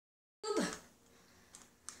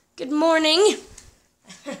Good morning.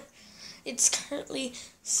 It's currently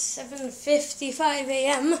 7:55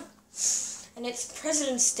 a.m. and it's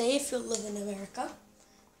President's Day if you live in America.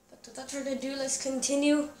 But without further ado, let's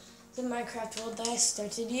continue the Minecraft world that I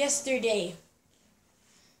started yesterday.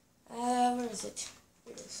 Where is it?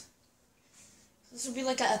 Here it is. This would be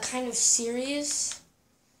like a kind of series.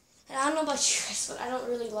 And I don't know about you guys, but I don't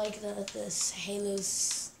really like this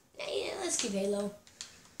Halo's. Yeah, let's keep Halo.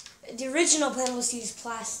 The original plan was to use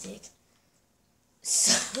plastic.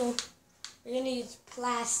 So, we're going to use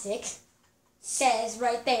plastic. Says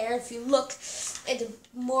right there, if you look at the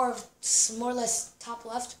more or less top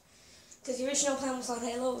left. Because the original plan was on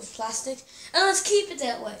Halo, it was plastic. And let's keep it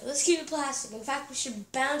that way. Let's keep it plastic. In fact, we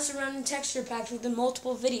should bounce around in texture packs within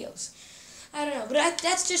multiple videos. I don't know, but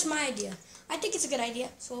that's just my idea. I think it's a good idea,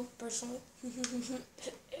 so personally.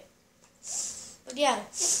 But yeah,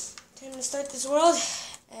 time to start this world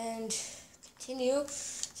and continue.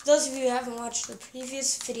 So those of you who haven't watched the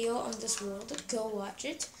previous video on this world, go watch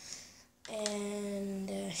it. And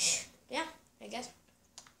yeah, I guess.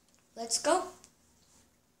 Let's go.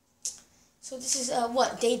 So this is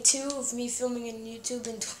day 2 of me filming on YouTube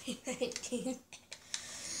in 2019.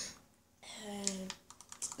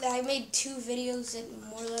 I made 2 videos that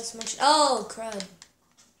more or less mentioned. Oh crud!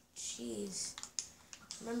 Jeez.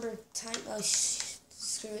 Remember time? Oh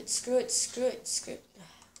screw it.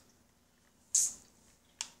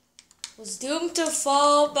 Was doomed to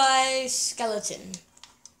fall by skeleton.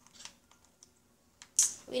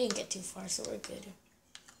 We didn't get too far, so we're good.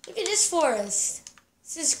 Look at this forest.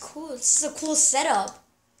 This is cool. This is a cool setup.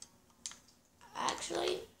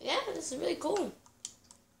 Actually, yeah, this is really cool.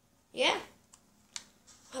 Yeah.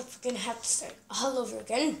 We're gonna have to start all over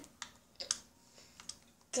again.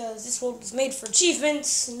 Because this world was made for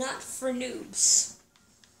achievements, not for noobs.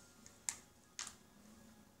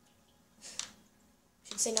 I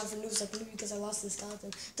should say not for noobs like me because I lost the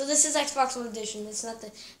skeleton. So this is Xbox One Edition. It's not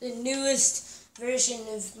the newest version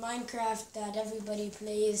of Minecraft that everybody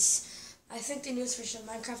plays. I think the newest version of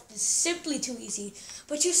Minecraft is simply too easy.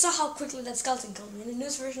 But you saw how quickly that skeleton killed me. In the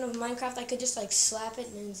newest version of Minecraft, I could just like slap it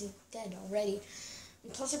and it's dead already.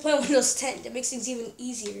 And plus I play on Windows 10, that makes things even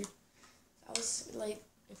easier.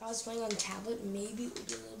 If I was playing on tablet, maybe it would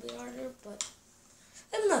be a little bit harder, but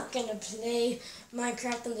I'm not gonna play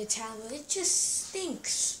Minecraft on the tablet. It just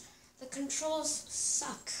stinks. The controls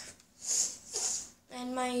suck.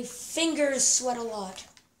 And my fingers sweat a lot.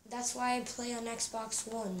 That's why I play on Xbox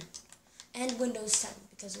One and Windows 10,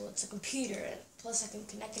 because well, it's a computer, and plus I can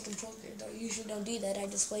connect the controller, though I usually don't do that. I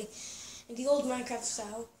just play in the old Minecraft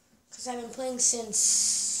style, because I've been playing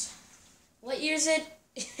since, what year is it?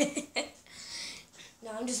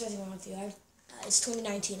 No, I'm just messing around with you. It's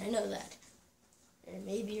 2019, I know that. And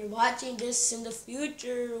maybe you're watching this in the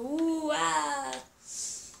future. Ooh, ah.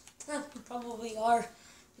 You probably are,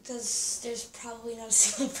 because there's probably not a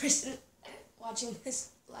single person watching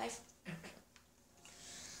this live.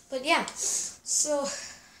 But yeah, so,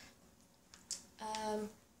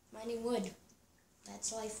 mining wood.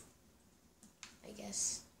 That's life, I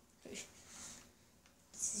guess.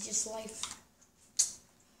 This is just life.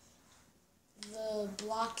 The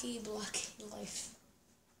blocky life.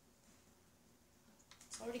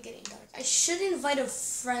 It's already getting dark. I should invite a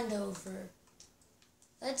friend over.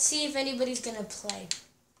 Let's see if anybody's gonna play.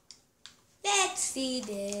 Let's see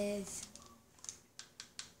this.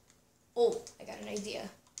 Oh, I got an idea.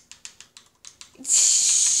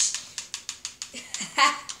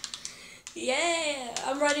 Yeah,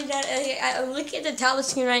 I'm writing that. I'm looking at the tablet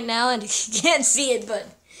screen right now, and you can't see it, but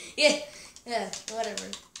yeah, whatever.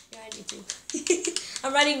 You're on YouTube.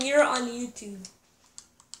 I'm writing "you're on YouTube."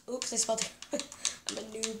 Oops, I spelled it. I'm a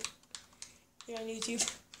noob. You're on YouTube.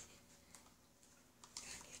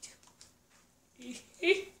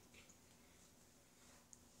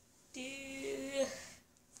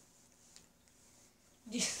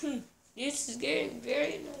 This is getting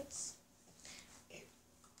very nuts.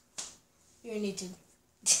 You're on YouTube.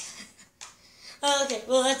 Okay,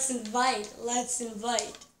 well let's invite. Let's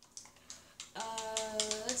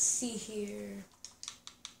see here.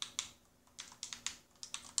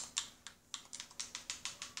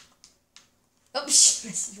 Oh, she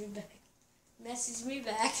messaged me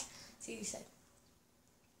back. See what you said.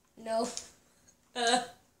 No.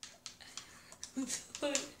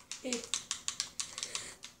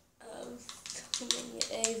 Filming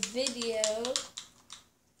a video.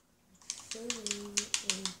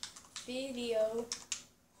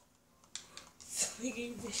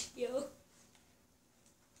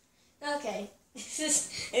 Okay, this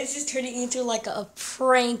is turning into like a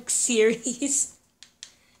prank series.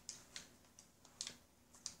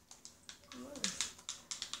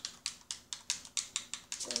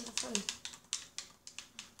 fun.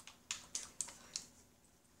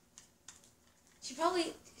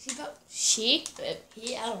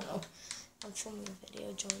 He, I don't know. I'm filming a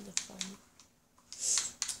video, join the fun.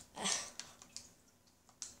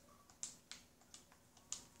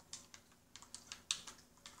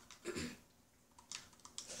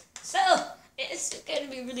 So, it's going to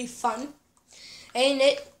be really fun, ain't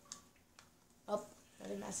it? Oh,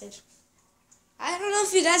 another message. I don't know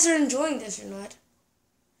if you guys are enjoying this or not.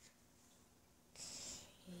 Okay,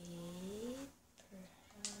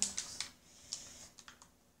 perhaps.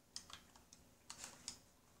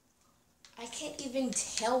 I can't even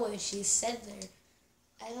tell what she said there.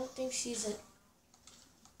 I don't think she's a...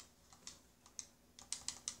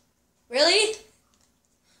 Really?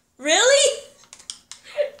 Really?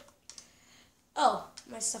 Oh,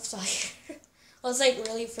 my stuff's all here. I was like,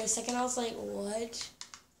 really? For a second, I was like, what?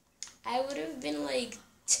 I would have been like...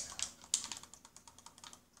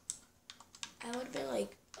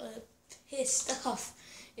 pissed off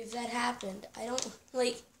if that happened. I don't,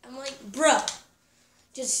 like, I'm like, bruh.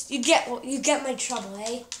 Just, you get my trouble,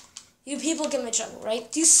 eh? You people get my trouble, right?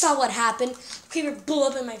 You saw what happened. The creeper blew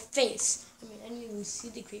up in my face. I mean, I didn't even see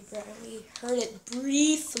the creeper. I only heard it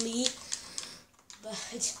briefly. But,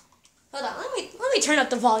 hold on. Let me turn up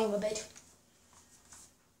the volume a bit.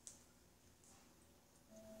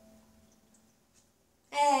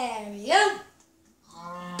 There we go.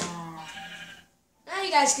 Now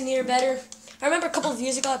you guys can hear better. I remember a couple of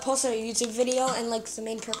years ago I posted a YouTube video and like the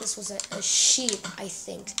main purpose was a sheep, I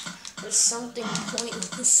think. Or something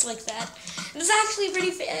pointless like that. It was actually pretty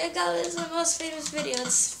it's my most famous video.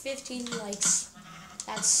 It's 15 likes.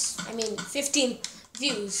 That's 15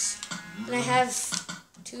 views. And I have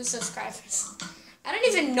 2 subscribers. I don't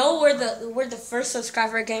even know where the first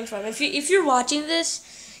subscriber came from. If you're watching this,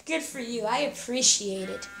 good for you. I appreciate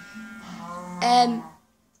it.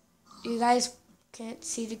 You guys can't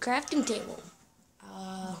see the crafting table.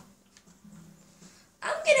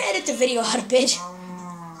 I'm gonna edit the video out a bit.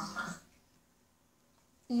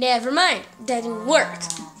 Never mind, doesn't work.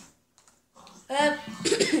 I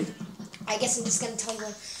guess I'm just gonna tell you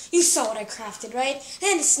what you saw what I crafted, right?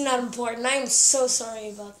 And it's not important. I'm so sorry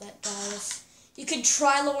about that, guys. You could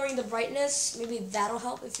try lowering the brightness. Maybe that'll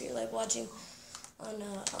help if you're like watching on.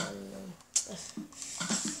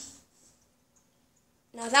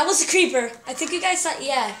 Now that was a creeper. I think you guys saw.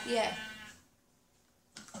 Yeah.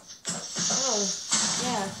 Oh,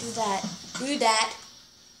 yeah. Do that.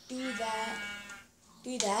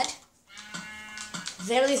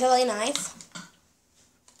 Very nice.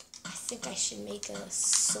 I think I should make a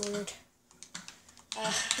sword.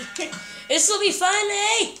 This will be fun,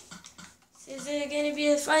 eh? This is gonna be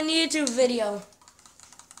a fun YouTube video.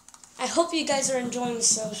 I hope you guys are enjoying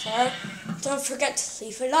so far. Don't forget to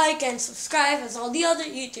leave a like and subscribe, as all the other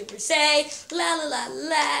YouTubers say. La la la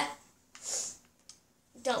la.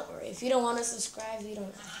 Don't worry, if you don't want to subscribe, you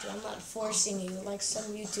don't have to. I'm not forcing you like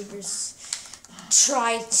some YouTubers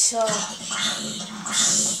try to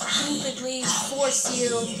stupidly force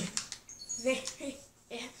you.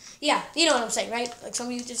 Yeah, you know what I'm saying, right? Like some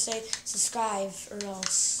YouTubers say, subscribe or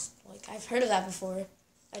else. Like, I've heard of that before.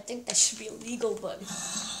 I think that should be illegal, but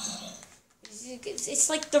it's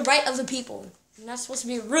like the right of the people. You're not supposed to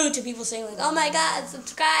be rude to people saying like, oh my god,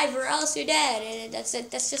 subscribe or else you're dead. And that's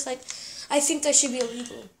it. That's just like, I think that should be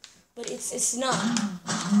illegal. But it's not.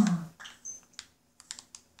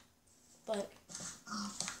 But,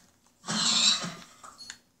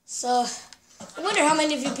 so, I wonder how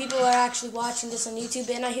many of you people are actually watching this on YouTube.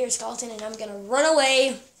 And I hear a skeleton and I'm gonna run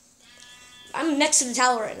away. I'm next to the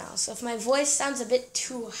tower right now, so if my voice sounds a bit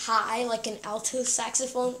too high, like an alto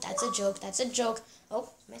saxophone, that's a joke. Oh,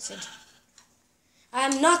 message.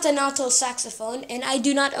 I'm not an alto saxophone, and I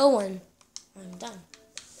do not own one. I'm done.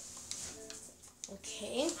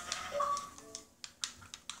 Okay.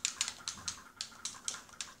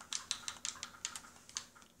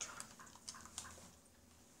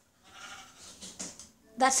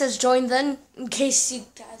 That says join then, in case you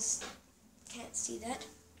guys can't see that.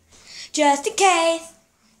 Just in case.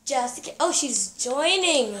 Oh, she's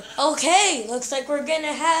joining. Okay, looks like we're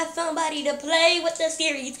gonna have somebody to play with the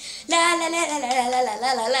series. La la la la la la la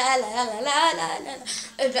la la la la la la la.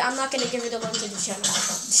 I'm not gonna give her the link to the channel.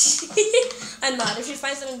 I'm not. If she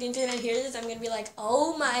finds someone on the internet and hears this, I'm gonna be like,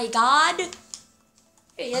 oh my god.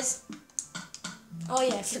 Here he is. Oh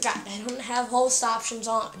yeah, I forgot. I don't have host options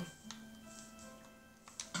on.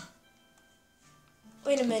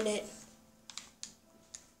 Wait a minute.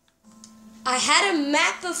 I had a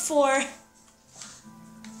map before.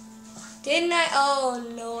 Didn't I? Oh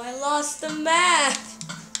no, I lost the map.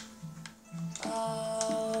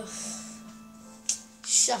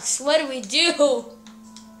 sucks. What do we do?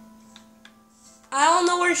 I don't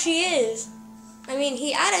know where she is. I mean,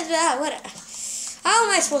 he added that. What? How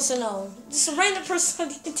am I supposed to know? Just a random person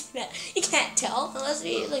on the internet. You can't tell unless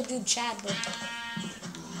we like do chat. But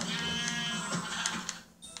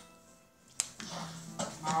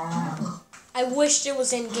I wish there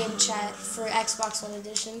was in-game chat for Xbox One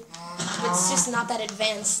Edition. It's just not that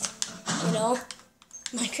advanced, you know?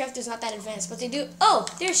 Minecraft is not that advanced, but they do. Oh,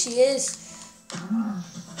 there she is.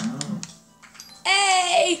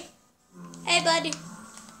 Hey! Hey, buddy.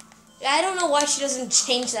 I don't know why she doesn't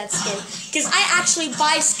change that skin. Because I actually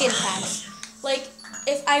buy skin packs. Like,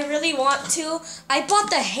 if I really want to, I bought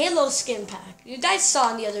the Halo skin pack. You guys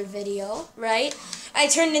saw in the other video, right? I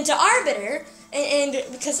turned into Arbiter. And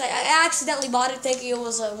because I accidentally bought it thinking it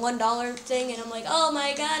was a $1 thing, and I'm like, oh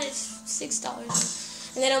my god, it's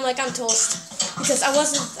 $6. And then I'm like, I'm toast. Because I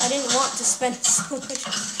didn't want to spend so much.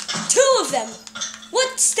 2 of them!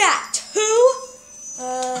 What's that? 2?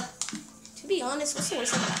 To be honest, what's the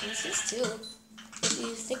worst thing about this? It's 2. If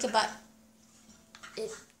you think about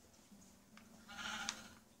it.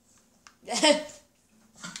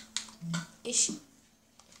 Ish.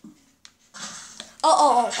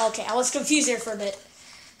 Oh, okay. I was confused here for a bit.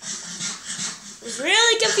 I was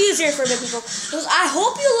really confused here for a bit, people. I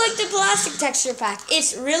hope you like the plastic texture pack.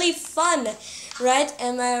 It's really fun, right?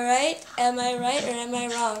 Am I right? Am I right or am I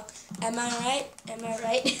wrong? Am I right? Am I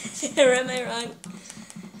right? Or am I wrong?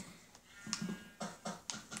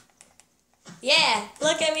 Yeah,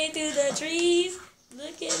 look at me through the trees.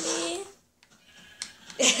 Look at me.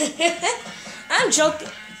 I'm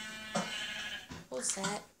joking. What's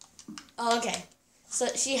that? Oh, okay. So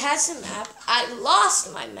she has a map. I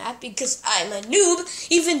lost my map because I'm a noob,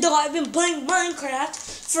 even though I've been playing Minecraft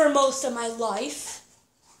for most of my life.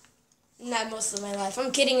 Not most of my life.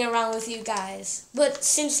 I'm kidding around with you guys. But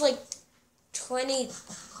since like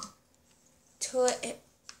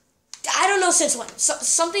I don't know since when.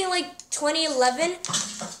 Something like 2011.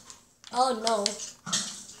 Oh no.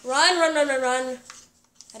 Run.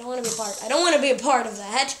 I don't want to be a part. I don't want to be a part of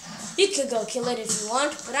that. You could go kill it if you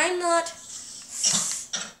want, but I'm not.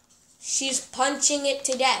 She's punching it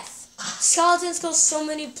to death. Skeletons kill so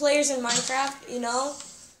many players in Minecraft, you know?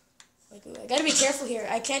 Like, I gotta be careful here.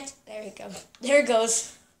 I can't. There you go. There it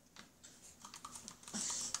goes.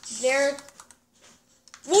 There.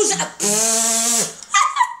 What was that?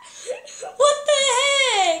 What the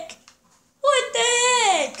heck? What the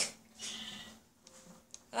heck?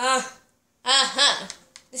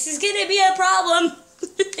 This is gonna be a problem.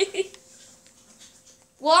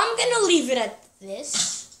 Well, I'm gonna leave it at this.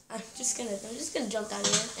 I'm just gonna jump down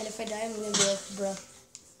here, and if I die, I'm gonna be like, bruh,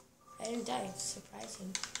 I didn't die.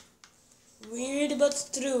 Surprising. Weird but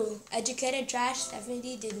true. Educated Trash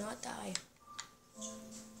 70 did not die.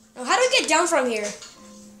 Now, how do we get down from here?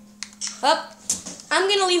 Up. I'm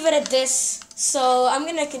gonna leave it at this. So I'm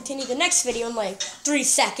gonna continue the next video in like 3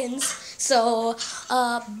 seconds. So,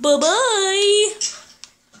 bye bye.